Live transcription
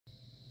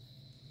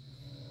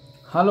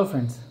Hello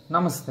friends,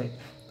 Namaste.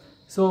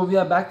 So we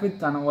are back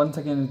with once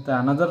again with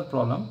another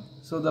problem.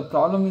 So the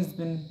problem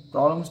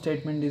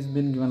statement is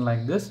been given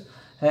like this.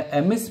 A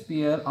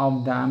hemisphere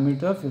of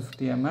diameter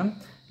 50 mm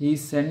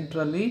is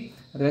centrally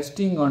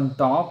resting on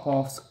top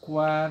of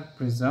square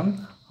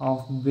prism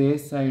of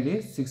base side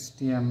is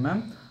 60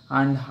 mm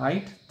and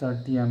height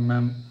 30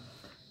 mm,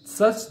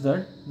 such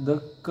that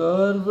the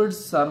curved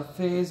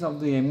surface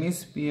of the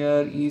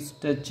hemisphere is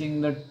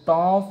touching the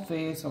top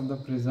face of the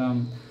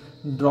prism.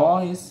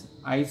 Draw is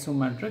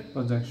isometric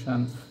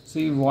projection.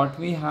 See what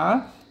we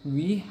have?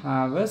 We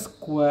have a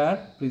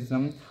square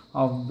prism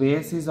of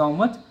base is how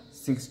much?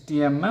 60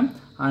 mm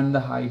and the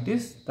height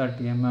is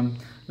 30 mm.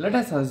 Let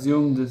us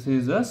assume this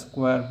is a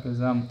square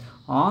prism.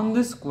 On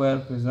this square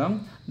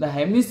prism, the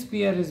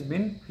hemisphere is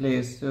been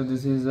placed. So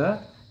this is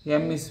a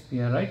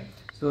hemisphere, right?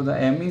 So the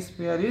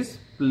hemisphere is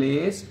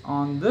placed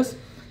on this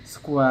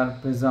square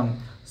prism.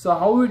 So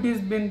how it is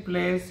been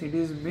placed? It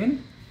is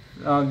been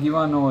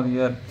given over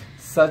here,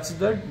 such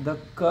that the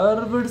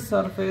curved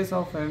surface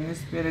of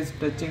hemisphere is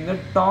touching the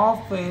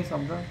top face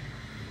of the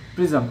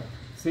prism.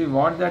 See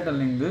what they are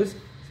telling this.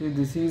 See,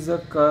 this is a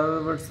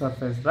curved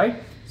surface,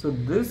 right? So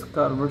this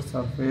curved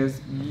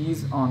surface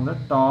is on the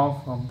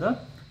top of the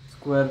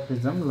square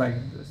prism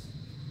like this.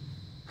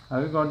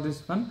 Have you got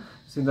this one?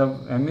 See, the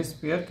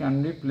hemisphere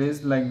can be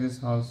placed like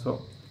this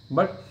also,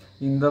 but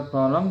in the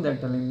problem they are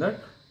telling that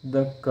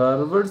the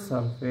curved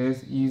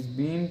surface is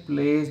being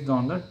placed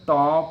on the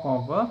top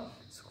of a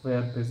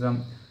square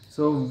prism.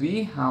 So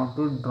we have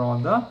to draw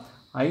the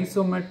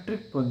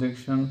isometric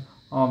projection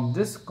of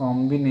this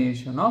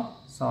combination of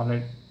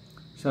solid.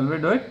 Shall we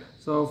do it?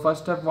 So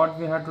first step, what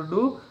we have to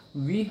do,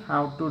 we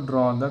have to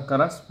draw the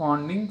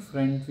corresponding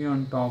front view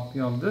and top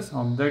view of this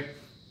object.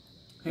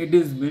 It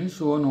is been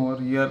shown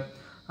over here,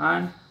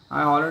 and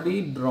I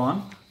already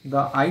drawn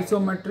the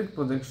isometric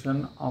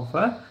projection of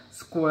a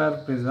square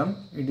prism.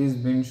 It is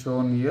being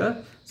shown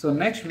here. So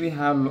next we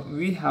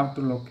have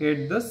to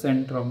locate the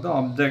center of the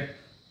object.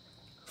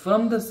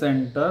 From the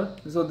center,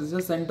 so this is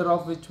the center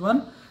of which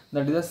one?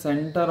 That is the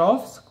center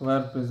of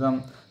square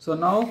prism. So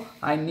now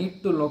I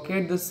need to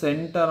locate the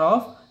center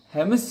of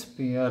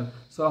hemisphere.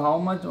 So how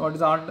much?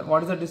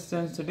 What is the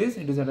distance it is?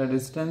 It is at a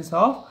distance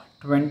of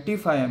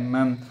 25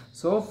 mm.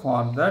 So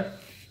for that,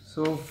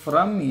 so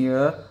from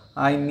here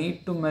I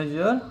need to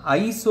measure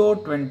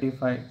ISO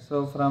 25.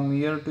 So from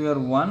here to here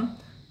 1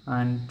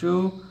 and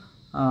 2,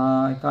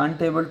 I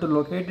can't able to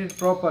locate it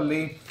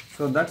properly.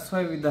 So that's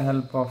why with the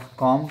help of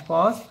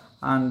compass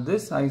and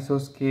this ISO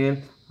scale,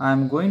 I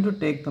am going to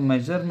take the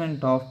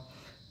measurement of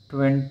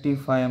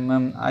 25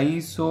 mm,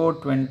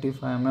 ISO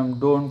 25 mm,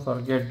 don't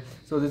forget.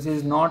 So this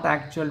is not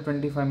actual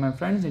 25 my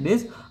friends, it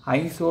is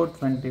ISO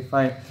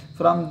 25.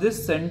 From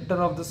this center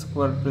of the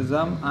square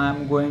prism, I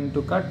am going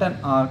to cut an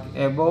arc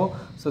above,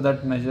 so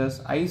that measures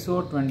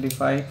ISO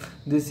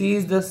 25. This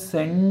is the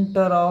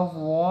center of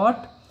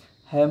what?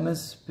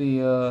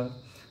 Hemisphere.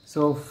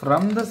 So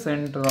from the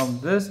center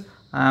of this,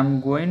 I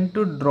am going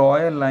to draw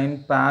a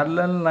line,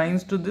 parallel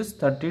lines to this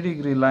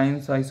 30-degree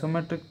lines,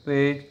 isometric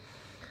page,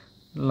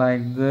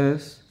 like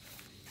this.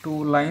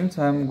 2 lines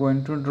I am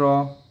going to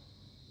draw.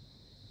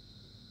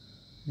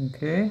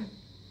 Okay,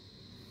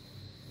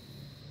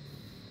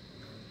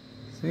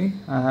 see,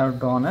 I have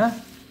drawn a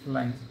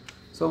line.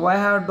 So why I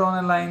have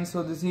drawn a line?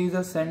 So this is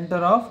the center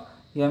of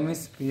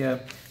hemisphere.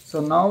 So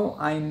now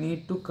I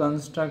need to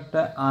construct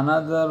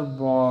another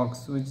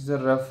box, which is a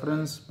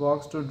reference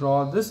box to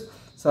draw this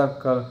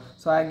circle.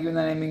 So I give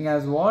the naming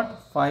as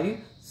what? 5,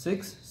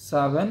 6,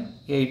 7,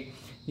 8.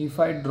 If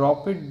I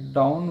drop it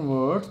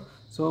downwards,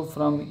 so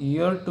from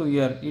here to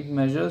here, it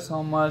measures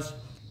how much?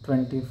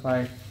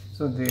 25.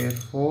 So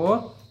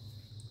therefore,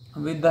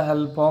 with the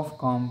help of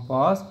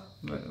compass,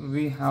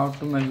 we have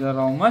to measure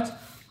how much?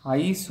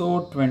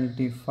 ISO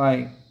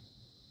 25.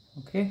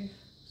 Okay.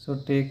 So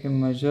take a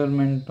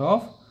measurement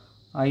of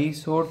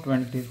ISO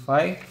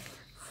 25.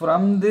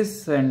 From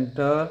this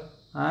center,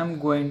 I am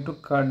going to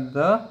cut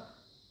the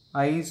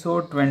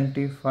ISO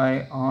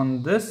 25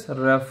 on this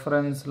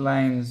reference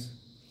lines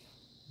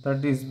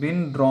that is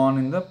been drawn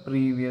in the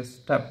previous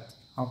step.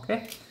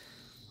 Okay.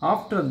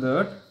 After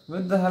that,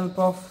 with the help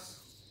of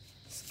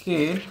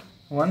scale,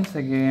 once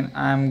again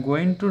I am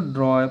going to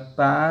draw a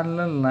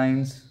parallel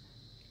lines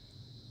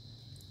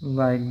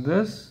like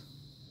this,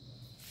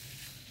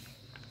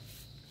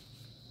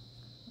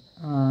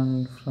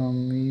 and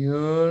from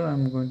here I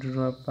am going to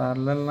draw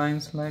parallel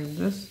lines like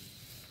this.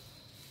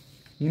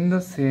 In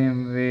the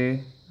same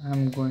way, I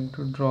am going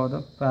to draw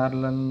the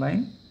parallel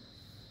line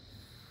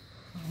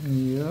from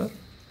here,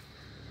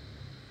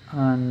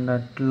 and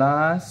at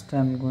last I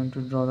am going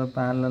to draw the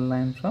parallel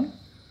line from,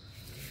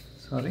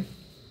 okay,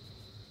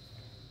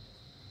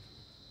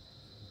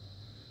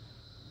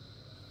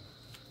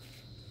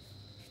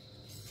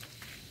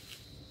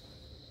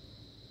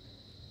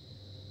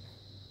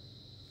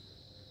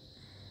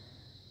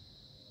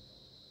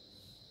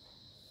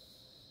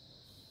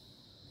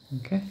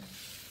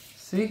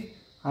 see,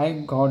 I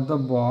got the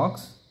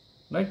box,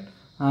 right?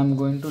 I am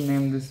going to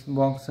name this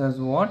box as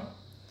what?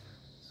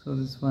 So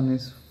this one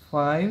is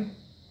 5,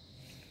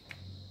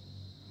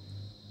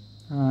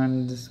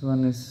 and this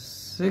one is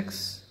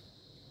 6,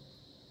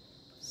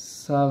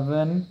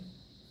 7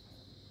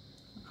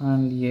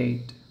 and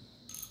 8.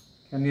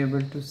 Can you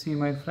able to see,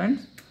 my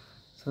friends?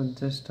 So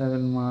just I will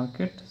mark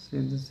it. See,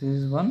 this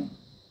is one,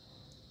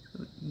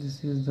 so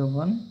this is the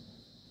one,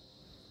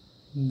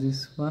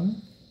 this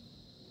one,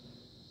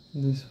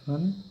 this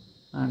one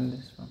and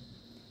this one.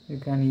 You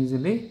can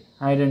easily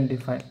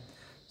identify.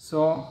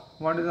 So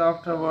what is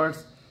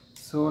afterwards?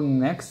 So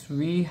next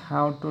we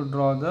have to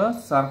draw the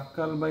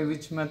circle by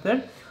which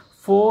method?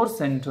 4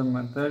 center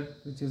method,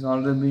 which is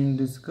already been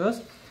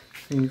discussed.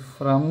 See,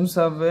 from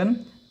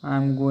 7 I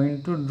am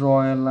going to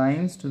draw a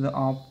lines to the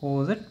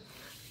opposite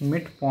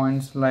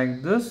midpoints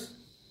like this.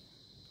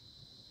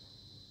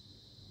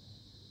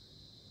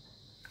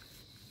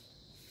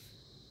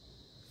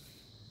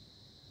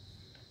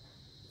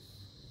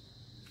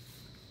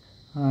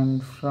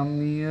 And from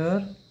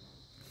here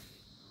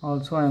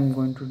also I am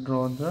going to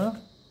draw the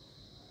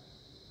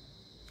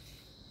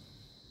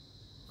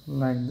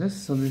like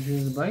this. So this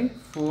is by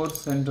 4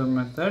 center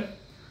method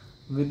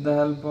with the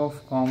help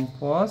of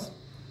compass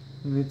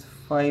with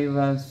 5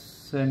 as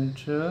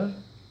center.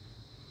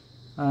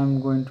 I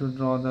am going to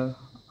draw the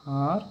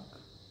arc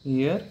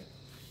here.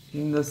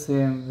 In the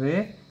same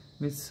way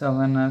with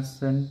 7 as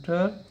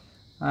center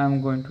I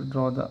am going to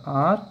draw the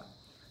arc,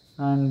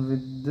 and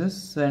with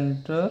this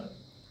center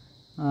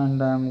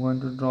and I am going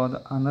to draw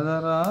the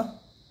another arc,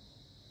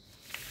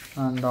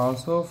 and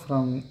also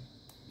from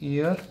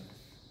here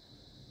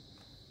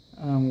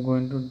I am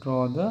going to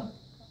draw the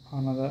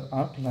another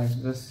arc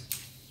like this.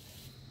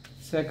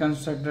 So I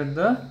constructed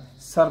the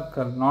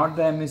circle, not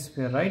the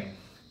hemisphere, right?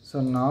 So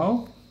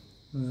now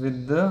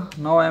with the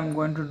I am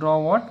going to draw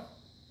what?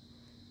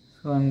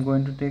 So I am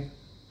going to take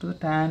to the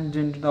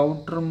tangent, the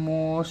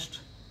outermost.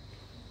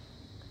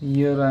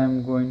 Here I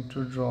am going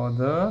to draw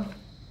the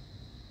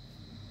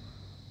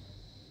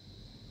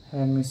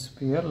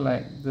hemisphere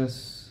like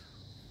this.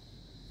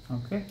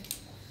 Okay,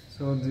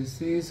 so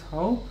this is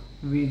how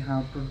we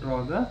have to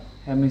draw the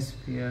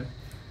hemisphere.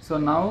 So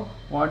now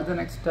what is the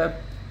next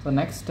step? The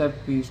next step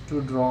is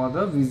to draw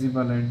the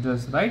visible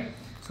edges, right?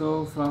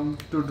 So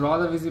to draw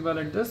the visible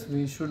edges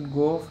we should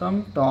go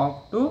from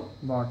top to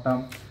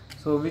bottom.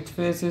 So which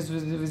face is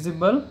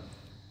visible?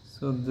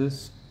 So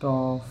this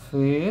top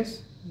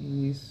face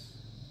is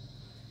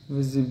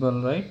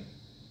visible, right?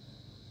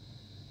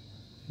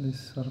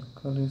 This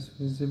circle is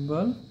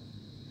visible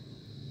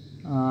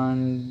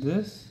and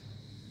this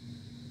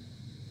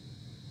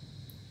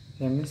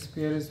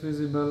hemisphere is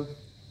visible,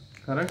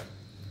 correct?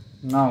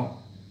 Now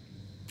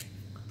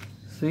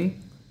see,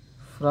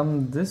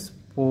 from this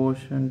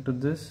portion to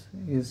this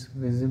is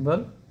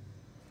visible.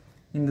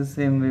 In the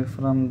same way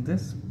from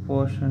this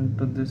portion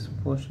to this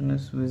portion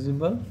is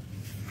visible,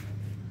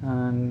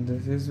 and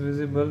this is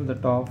visible, the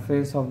top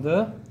face of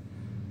the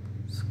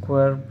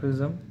square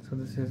prism. So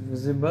this is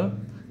visible.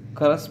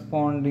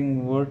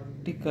 Corresponding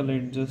vertical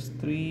edges,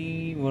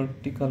 3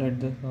 vertical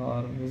edges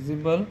are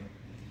visible,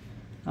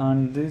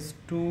 and these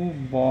 2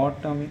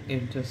 bottom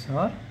edges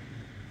are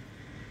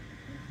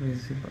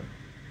visible.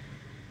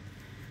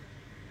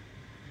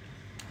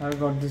 I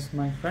got this,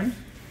 my friend.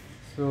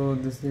 So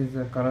this is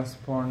the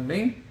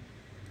corresponding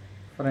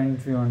front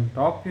view and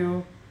top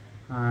view,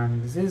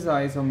 and this is the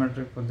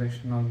isometric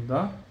projection of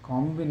the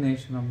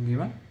combination of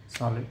given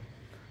solid.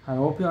 I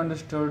hope you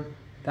understood.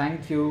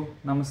 Thank you.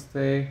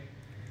 Namaste.